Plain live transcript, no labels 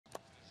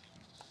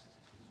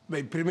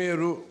Bem,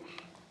 primeiro,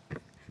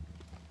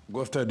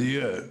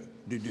 gostaria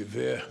de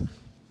dizer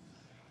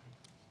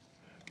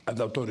às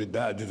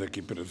autoridades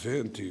aqui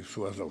presentes,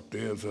 suas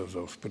altezas,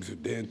 aos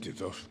presidentes,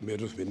 aos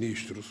primeiros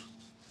ministros,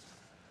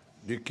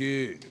 de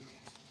que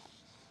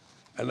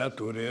a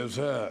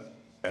natureza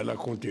ela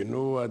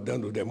continua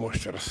dando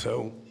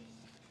demonstração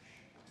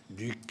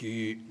de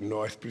que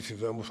nós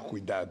precisamos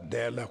cuidar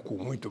dela com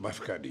muito mais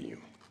carinho.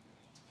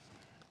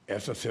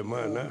 Essa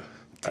semana,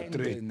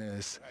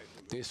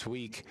 this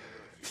week,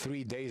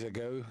 3 days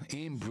ago,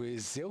 in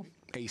Brazil,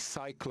 a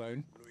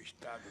cyclone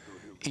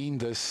in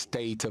the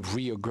state of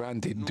Rio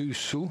Grande do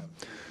Sul.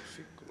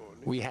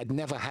 We had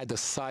never had a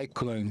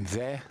cyclone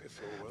there,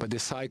 but the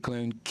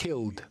cyclone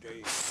killed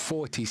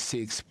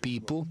 46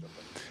 people,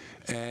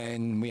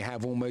 and we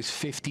have almost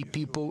 50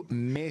 people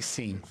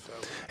missing.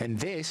 And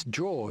this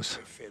draws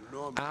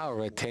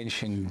our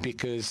attention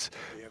because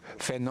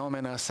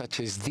phenomena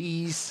such as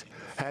these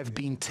have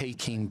been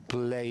taking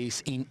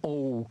place in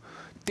all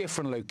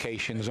different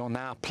locations on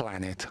our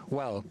planet.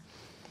 Well,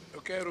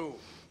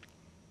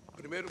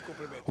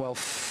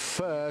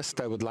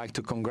 first I would like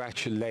to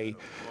congratulate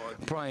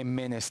Prime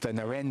Minister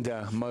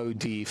Narendra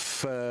Modi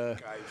for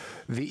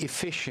the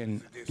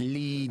efficient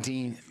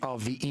leading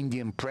of the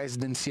Indian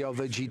presidency of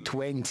the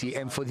G20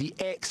 and for the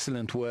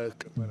excellent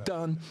work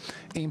done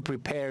in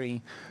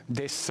preparing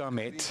this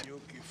summit,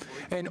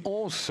 and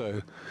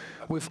also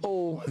with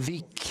all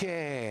the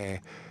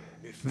care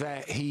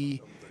that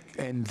he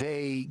and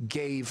they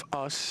gave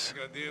us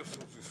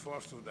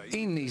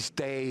in these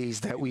days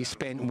that we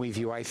spent with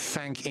you. I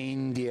thank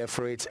India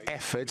for its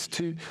efforts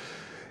to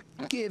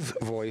give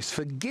voice,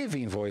 for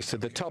giving voice to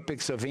the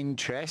topics of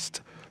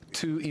interest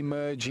to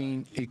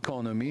emerging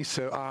economies.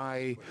 So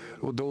I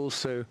would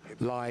also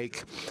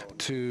like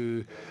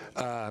to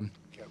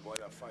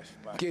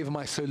give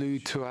my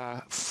salute to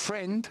our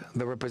friend,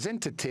 the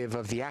representative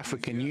of the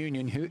African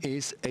Union, who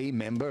is a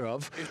member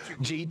of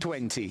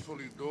G20.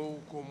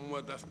 Como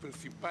uma das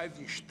principais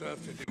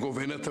instâncias de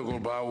governança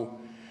global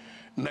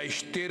na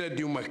esteira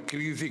de uma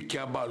crise que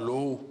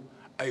abalou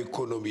a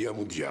economia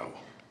mundial.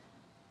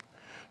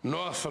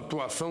 Nossa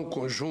atuação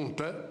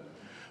conjunta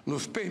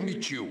nos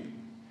permitiu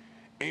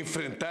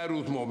enfrentar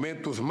os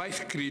momentos mais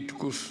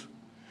críticos,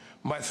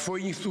 mas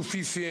foi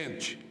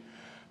insuficiente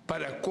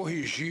para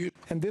corrigir.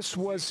 And this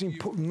was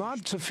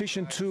not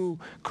sufficient to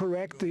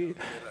correct the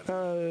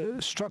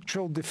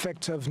structural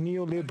defects of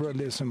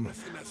neoliberalism.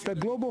 The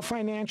global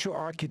financial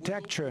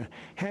architecture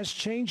has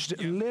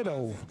changed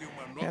little,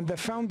 and the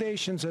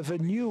foundations of a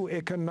new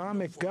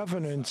economic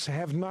governance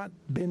have not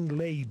been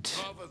laid.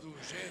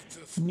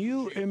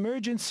 New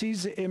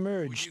emergencies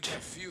emerged.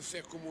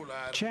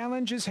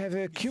 Challenges have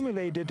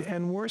accumulated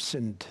and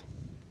worsened.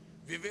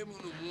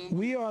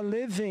 We are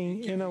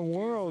living in a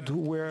world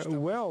where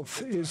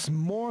wealth is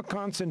more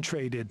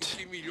concentrated,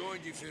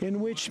 in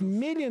which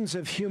millions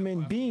of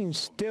human beings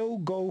still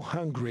go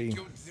hungry,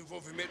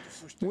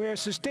 where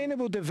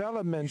sustainable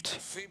development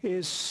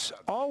is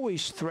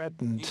always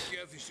threatened,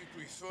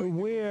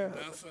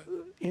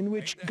 in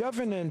which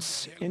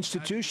governance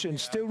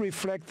institutions still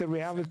reflect the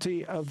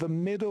reality of the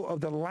middle of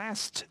the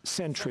last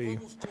century.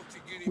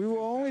 We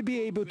will only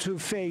be able to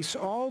face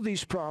all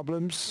these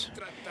problems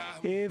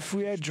if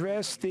we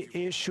address the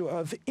issue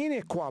of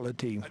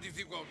inequality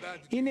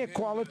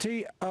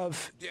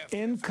of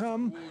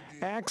income,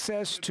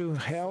 access to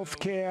health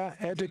care,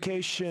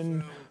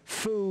 education,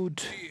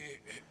 food,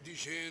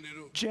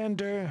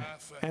 gender,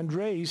 and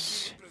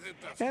race,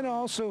 and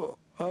also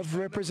of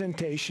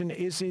representation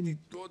is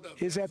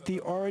at the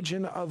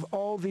origin of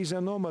all these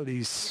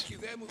anomalies.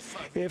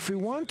 If we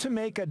want to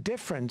make a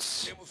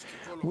difference,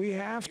 we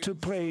have to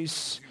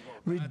place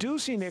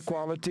reducing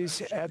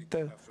inequalities at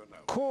the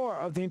core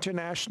of the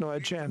international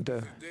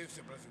agenda.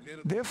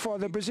 Therefore,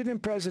 the Brazilian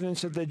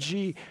presidency of the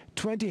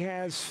G20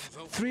 has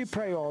 3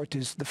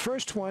 priorities. The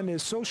first one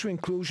is social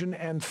inclusion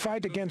and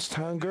fight against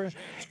hunger,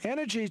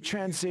 energy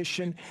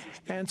transition,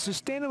 and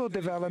sustainable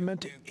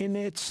development in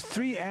its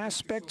 3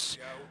 aspects: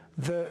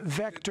 the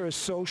vector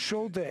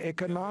social, the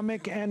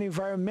economic, and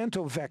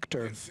environmental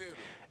vector.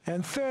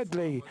 And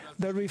thirdly,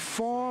 the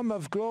reform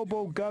of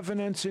global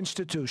governance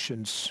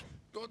institutions.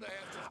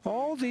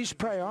 All these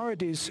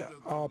priorities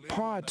are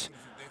part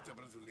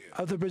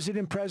of the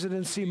Brazilian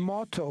presidency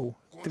motto,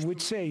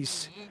 which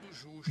says,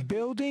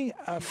 building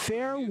a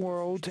fair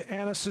world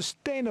and a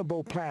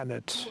sustainable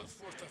planet.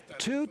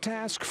 2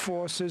 task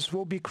forces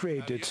will be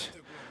created: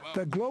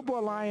 the Global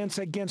Alliance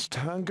Against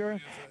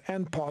Hunger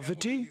and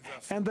Poverty,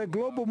 and the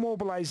Global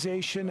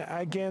Mobilization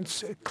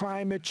Against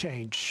Climate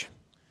Change.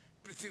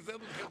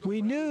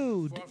 We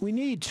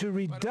need to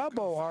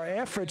redouble our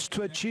efforts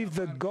to achieve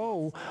the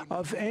goal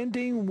of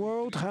ending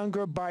world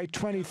hunger by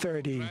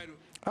 2030.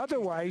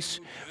 Otherwise,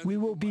 we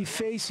will be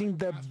facing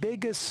the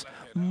biggest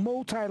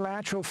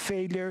multilateral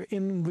failure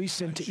in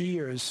recent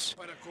years.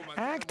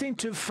 Acting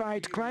to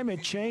fight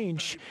climate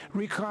change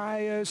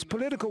requires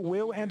political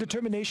will and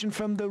determination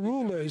from the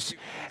rulers,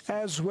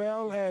 as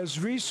well as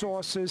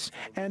resources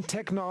and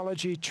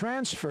technology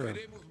transfer.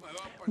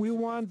 We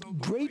want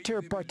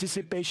greater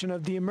participation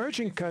of the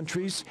emerging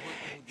countries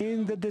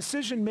in the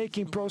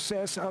decision-making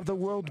process of the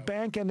World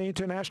Bank and the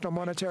International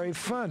Monetary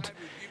Fund.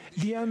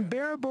 The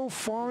unbearable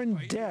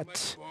foreign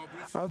debt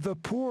of the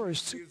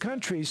poorest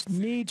countries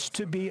needs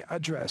to be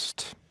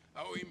addressed.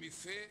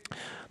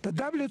 The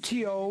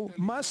WTO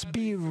must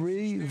be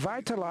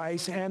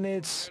revitalized and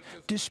its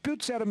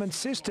dispute settlement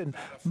system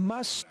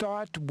must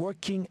start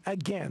working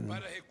again.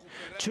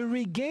 To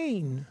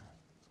regain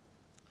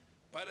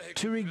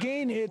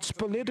its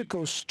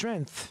political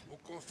strength,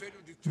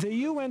 the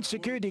UN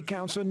Security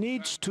Council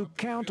needs to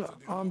count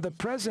on the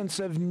presence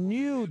of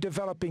new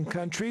developing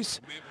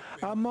countries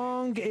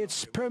among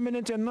its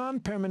permanent and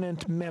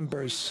non-permanent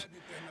members.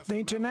 The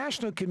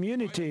international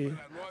community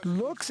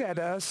looks at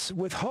us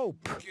with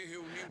hope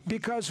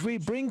because we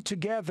bring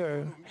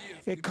together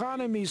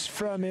economies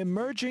from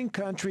emerging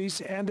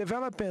countries and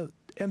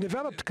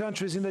developed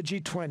countries in the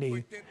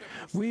G20.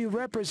 We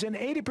represent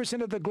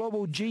 80% of the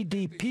global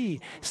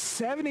GDP,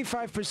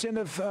 75%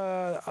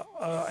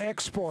 of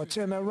exports,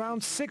 and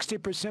around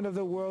 60% of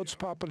the world's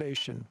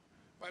population.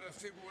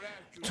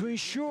 To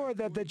ensure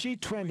that the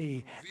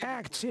G20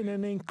 acts in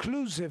an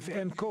inclusive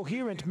and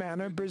coherent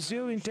manner,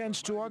 Brazil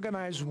intends to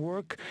organize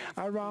work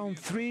around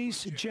three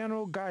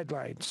general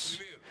guidelines.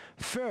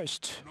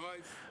 First,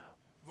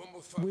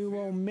 we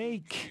will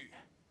make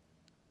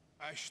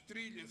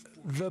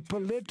the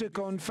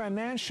political and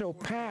financial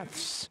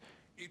paths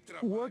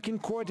work in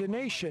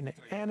coordination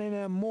and in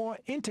a more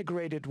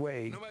integrated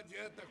way.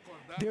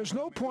 There's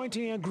no point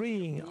in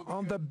agreeing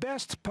on the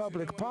best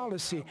public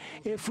policy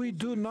if we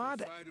do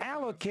not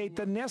allocate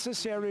the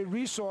necessary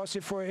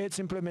resources for its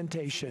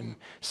implementation.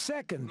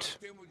 Second,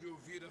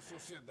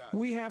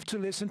 we have to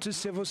listen to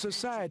civil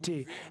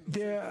society.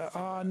 There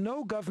are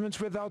no governments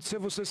without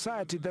civil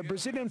society. The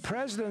Brazilian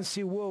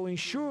presidency will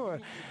ensure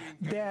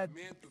that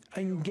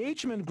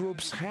engagement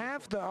groups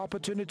have the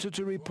opportunity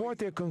to report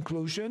their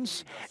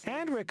conclusions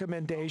and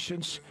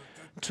recommendations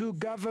to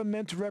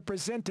government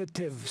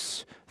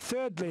representatives.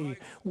 Thirdly,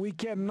 we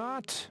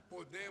cannot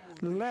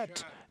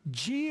let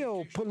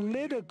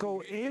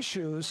geopolitical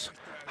issues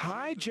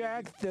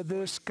hijack the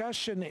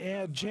discussion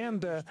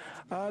agenda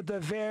of the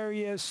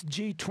various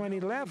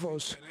G20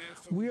 levels.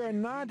 We are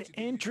not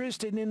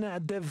interested in a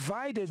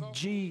divided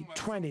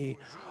G20.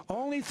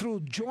 Only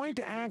through joint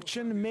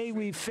action may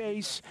we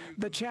face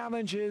the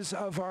challenges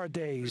of our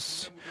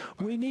days.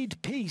 We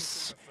need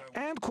peace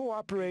and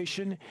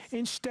cooperation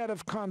instead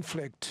of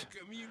conflict.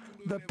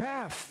 The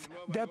path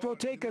that will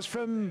take us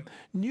from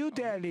New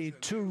Delhi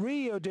to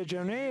Rio de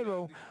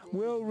Janeiro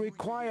will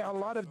require a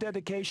lot of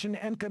dedication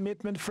and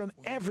commitment from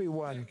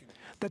everyone.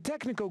 The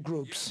technical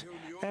groups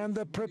and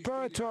the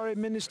preparatory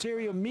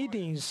ministerial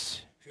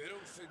meetings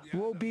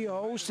will be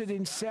hosted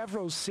in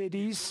several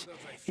cities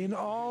in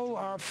all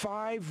our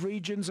 5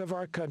 regions of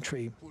our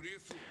country.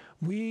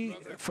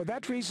 For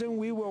that reason,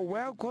 we will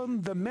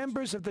welcome the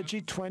members of the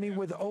G20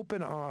 with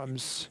open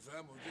arms.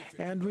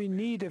 And we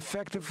need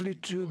effectively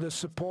the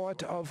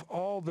support of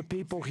all the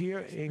people here,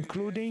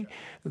 including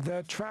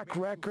the track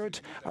record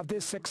of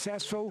this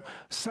successful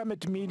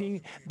summit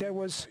meeting that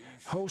was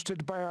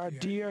hosted by our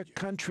dear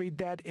country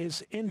that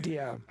is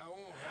India.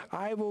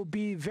 I will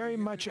be very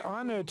much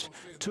honored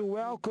to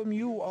welcome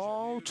you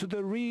all to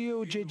the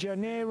Rio de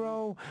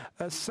Janeiro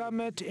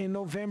Summit in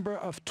November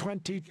of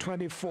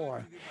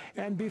 2024.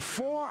 And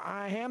before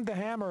I hand the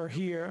hammer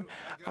here,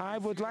 I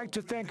would like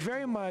to thank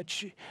very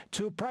much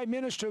to Prime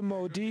Minister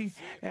Modi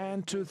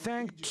and to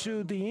thank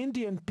to the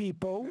Indian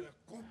people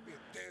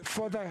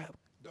for the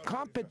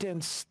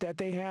competence that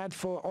they had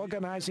for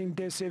organizing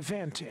this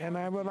event. And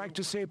I would like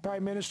to say,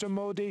 Prime Minister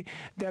Modi,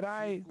 that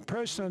I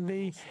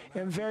personally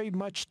am very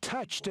much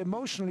touched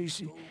emotionally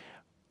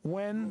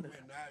when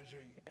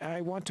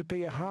I want to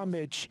pay a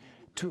homage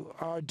to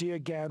our dear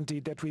Gandhi,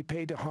 that we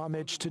paid a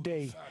homage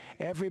today.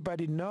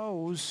 Everybody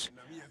knows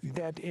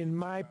that in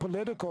my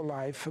political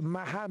life,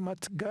 Mahatma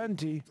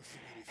Gandhi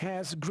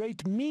has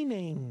great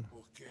meaning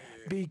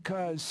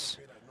because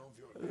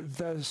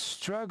the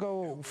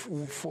struggle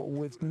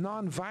with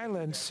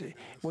nonviolence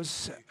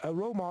was a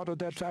role model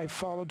that I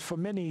followed for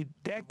many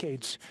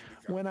decades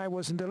when I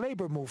was in the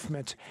labor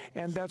movement.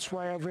 And that's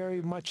why I'm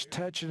very much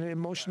touched and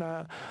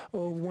emotional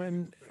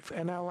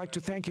and I'd like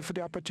to thank you for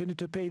the opportunity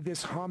to pay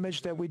this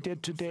homage that we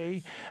did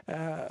today.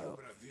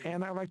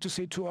 And I'd like to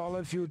say to all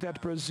of you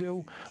that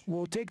Brazil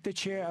will take the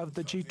chair of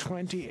the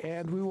G20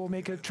 and we will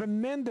make a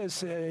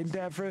tremendous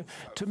endeavor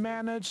to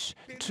manage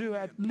to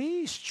at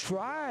least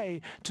try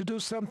to do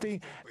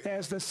something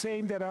as the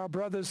same that our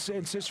brothers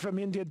and sisters from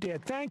India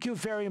did. Thank you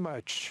very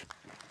much.